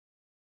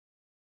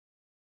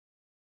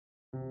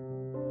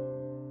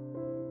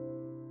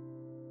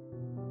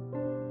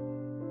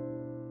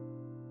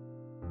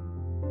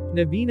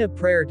Novena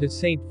Prayer to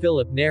Saint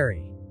Philip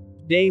Neri.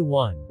 Day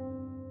 1.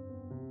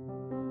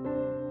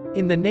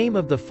 In the name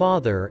of the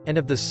Father, and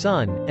of the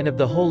Son, and of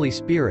the Holy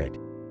Spirit.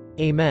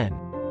 Amen.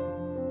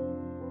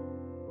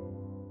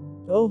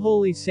 O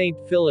holy Saint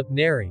Philip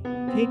Neri,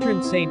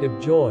 patron saint of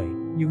joy,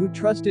 you who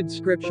trusted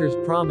Scripture's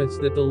promise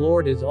that the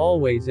Lord is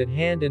always at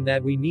hand and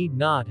that we need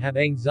not have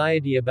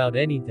anxiety about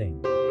anything.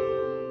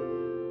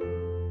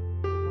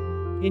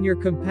 In your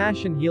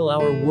compassion heal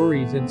our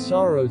worries and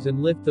sorrows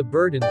and lift the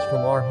burdens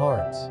from our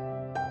hearts.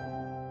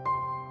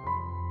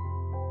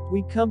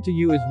 We come to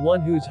you as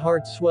one whose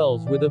heart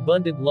swells with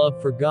abundant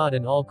love for God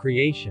and all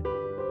creation.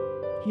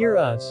 Hear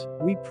us,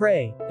 we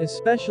pray,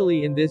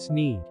 especially in this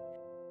need.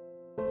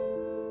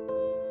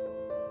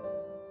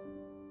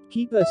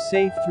 Keep us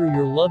safe through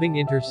your loving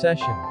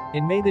intercession,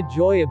 and may the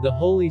joy of the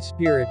Holy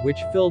Spirit which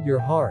filled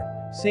your heart,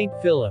 Saint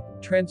Philip,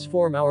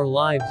 transform our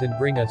lives and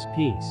bring us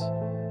peace.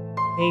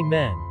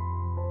 Amen.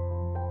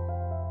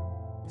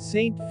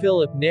 Saint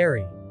Philip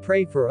Neri,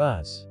 pray for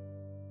us.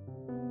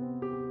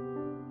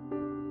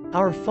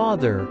 Our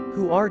Father,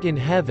 who art in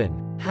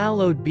heaven,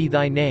 hallowed be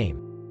thy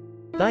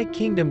name. Thy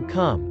kingdom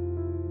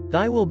come.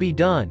 Thy will be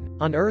done,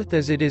 on earth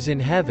as it is in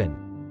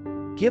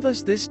heaven. Give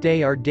us this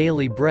day our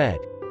daily bread,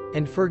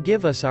 and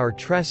forgive us our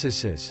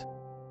trespasses,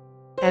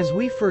 as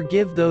we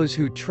forgive those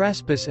who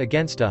trespass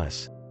against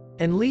us.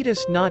 And lead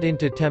us not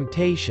into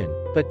temptation,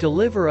 but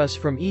deliver us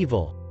from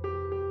evil.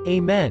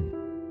 Amen.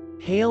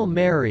 Hail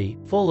Mary,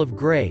 full of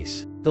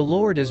grace, the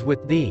Lord is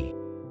with thee.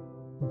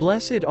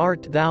 Blessed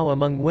art thou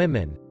among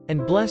women,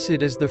 and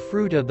blessed is the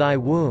fruit of thy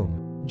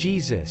womb,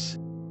 Jesus.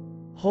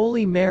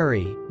 Holy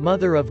Mary,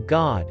 Mother of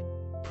God,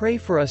 pray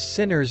for us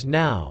sinners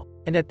now,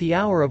 and at the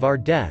hour of our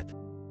death.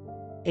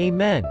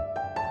 Amen.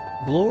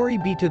 Glory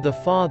be to the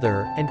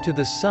Father, and to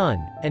the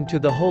Son, and to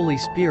the Holy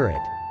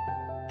Spirit.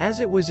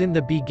 As it was in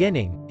the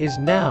beginning, is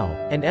now,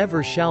 and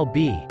ever shall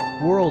be,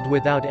 world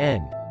without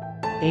end.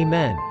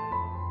 Amen.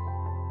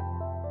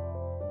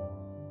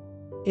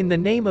 In the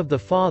name of the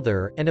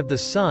Father, and of the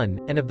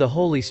Son, and of the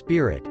Holy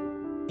Spirit.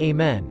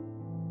 Amen.